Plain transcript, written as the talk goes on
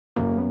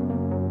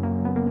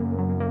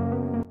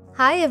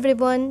Hi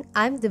everyone,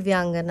 I'm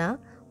Divyangana.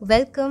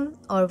 Welcome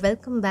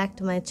back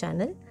to my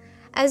channel.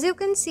 As you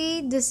can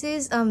see, this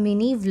is a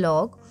mini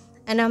vlog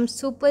and I'm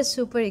super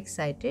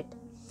excited.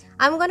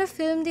 I'm gonna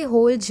film the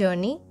whole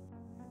journey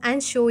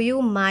and show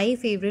you my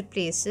favorite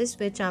places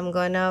which I'm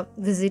gonna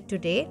visit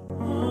today.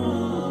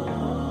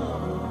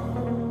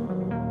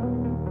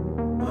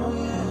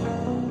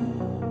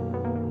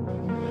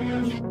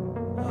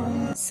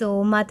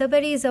 So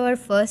Matabari is our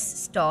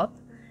first stop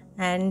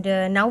and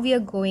now we are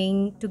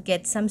going to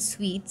get some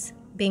sweets.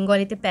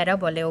 Bengali te pera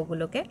bole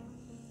oguloke.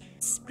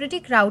 It's pretty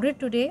crowded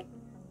today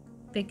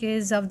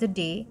because of the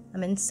day,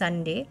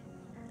 Sunday.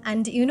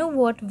 And you know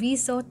what? We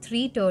saw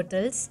 3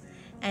 turtles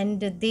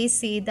and they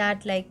say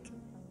that like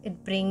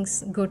it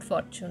brings good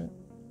fortune.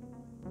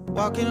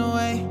 Walking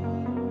away,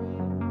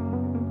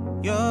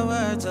 your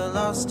words are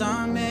lost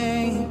on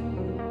me.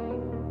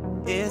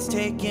 It's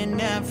taking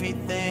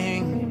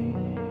everything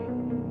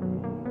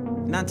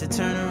not to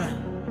turn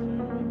around.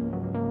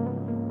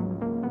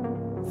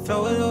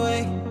 Throw it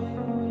away.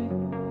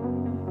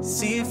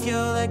 See if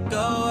you'll let go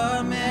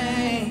of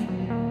me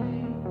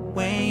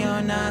when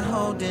you're not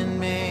holding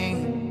me.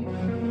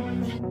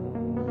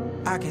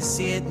 I can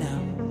see it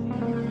now.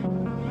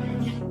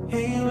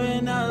 Hey,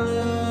 when I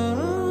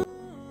lose.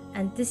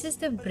 And this is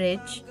the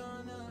bridge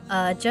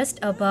just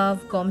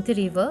above Gomti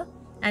River,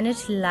 and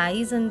it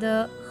lies in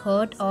the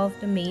heart of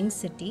the main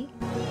city.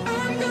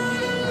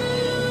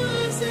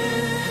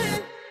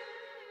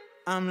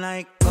 I'm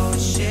like, oh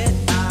shit,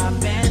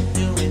 I've been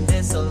doing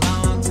this a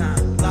long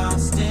time.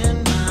 Lost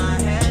in my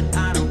head,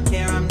 I don't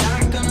care, I'm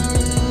not gonna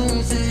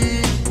lose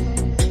it.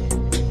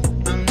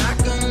 I'm not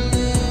gonna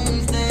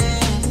lose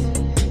this.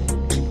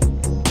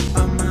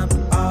 I'm up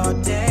all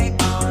day,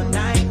 all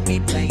night,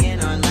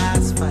 replaying our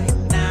last fight.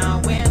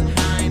 Now in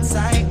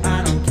hindsight,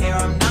 I don't care,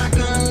 I'm not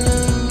gonna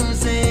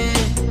lose it.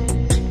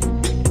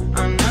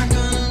 I'm not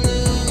gonna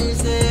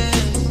lose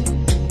this.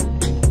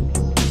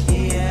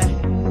 Yeah,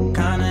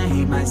 kinda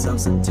hate myself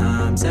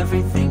sometimes.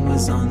 Everything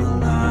was on the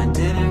line,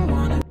 didn't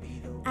wanna.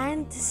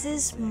 And this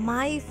is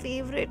my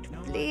favorite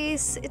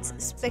place. It's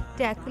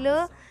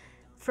spectacular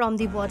from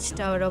the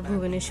watchtower of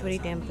Bhubaneswari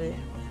temple.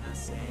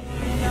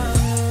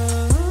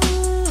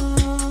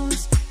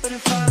 But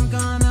if I'm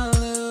gonna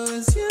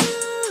lose you,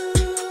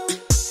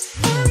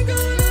 I'm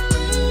gonna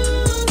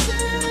lose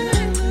it.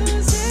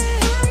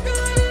 I'm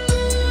gonna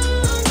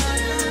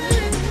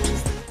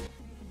lose it.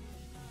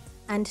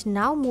 And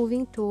now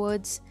moving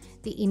towards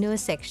the inner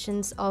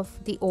sections of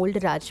the old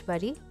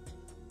Rajbari.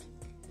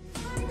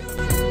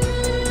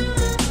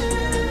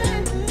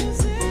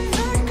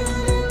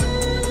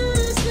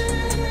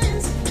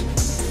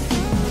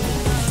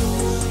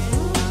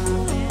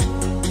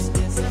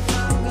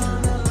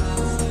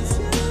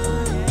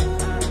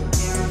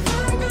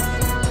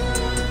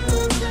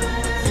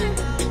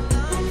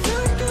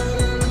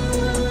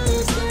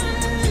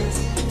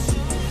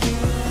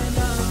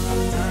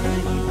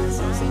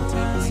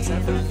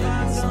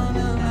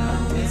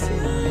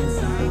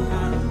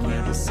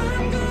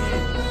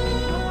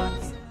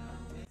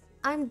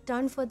 I'm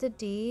done for the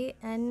day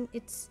and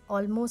it's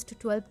almost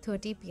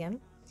 12:30 p.m.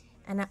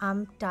 and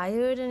I'm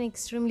tired and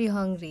extremely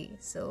hungry.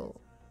 So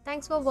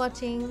thanks for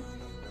watching.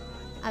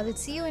 I will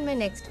see you in my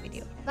next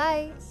video.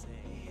 Bye.